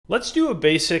Let's do a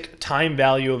basic time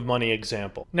value of money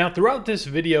example. Now, throughout this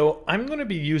video, I'm going to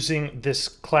be using this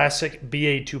classic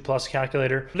BA2 Plus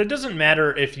calculator, but it doesn't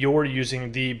matter if you're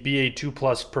using the BA2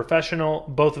 Plus Professional,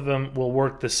 both of them will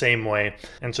work the same way.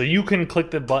 And so you can click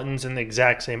the buttons in the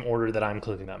exact same order that I'm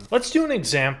clicking them. Let's do an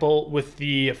example with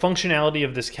the functionality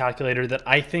of this calculator that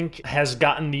I think has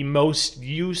gotten the most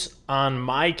use on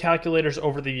my calculators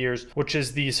over the years, which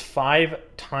is these 5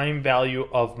 time value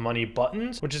of money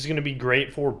buttons, which is going to be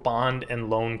great for bond and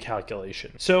loan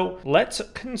calculation. So let's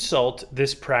consult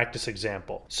this practice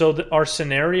example. So our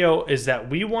scenario is that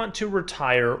we want to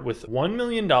retire with $1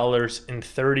 million in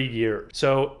 30 years.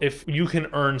 So if you can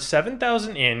earn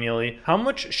 $7,000 annually, how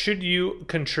much should you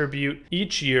contribute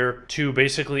each year to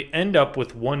basically end up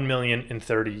with $1 million in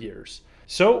 30 years?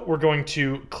 So we're going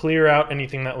to clear out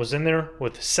anything that was in there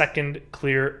with second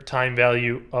clear time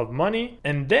value of money.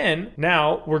 And then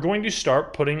now we're going to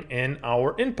start putting in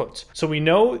our inputs. So we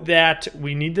know that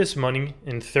we need this money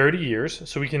in 30 years.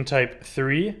 So we can type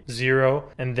 3, 0,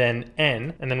 and then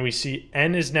N. And then we see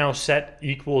N is now set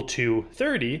equal to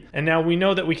 30. And now we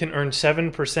know that we can earn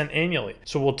 7% annually.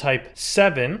 So we'll type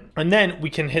 7, and then we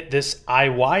can hit this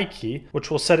IY key,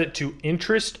 which will set it to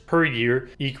interest per year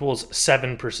equals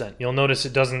 7%. You'll notice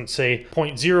it doesn't say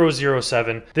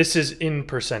 0.007. This is in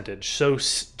percentage. So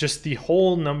just the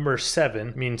whole number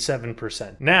 7 means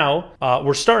 7%. Now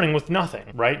we're starting with nothing,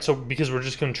 right? So because we're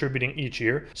just contributing each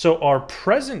year. So our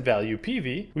present value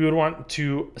PV, we would want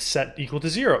to set equal to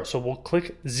 0. So we'll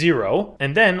click 0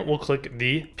 and then we'll click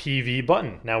the PV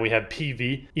button. Now we have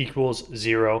PV equals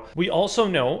 0. We also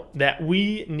know that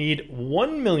we need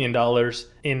 $1 million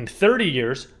in 30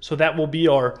 years. So that will be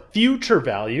our future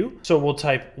value. So we'll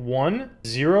type 1,000,000.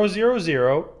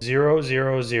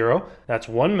 That's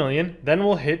 1 million. Then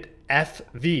we'll hit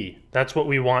FV. That's what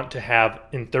we want to have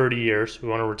in 30 years. We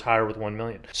want to retire with 1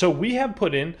 million. So we have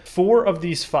put in 4 of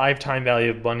these 5 time value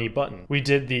of money buttons. We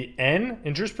did the N,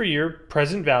 interest per year,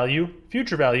 present value,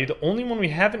 future value. The only one we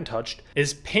haven't touched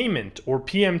is payment or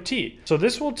PMT. So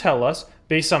this will tell us,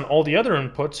 based on all the other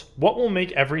inputs, what will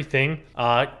make everything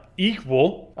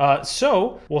equal.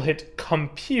 So we'll hit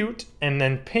compute and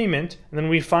then payment. And then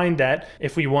we find that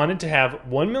if we wanted to have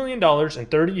 $1 million in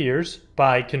 30 years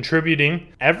by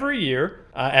contributing every year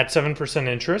at 7%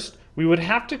 interest, we would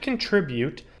have to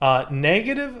contribute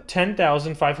negative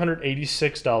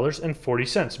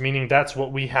 $10,586.40, meaning that's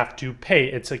what we have to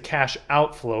pay. It's a cash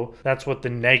outflow. That's what the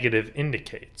negative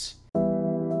indicates.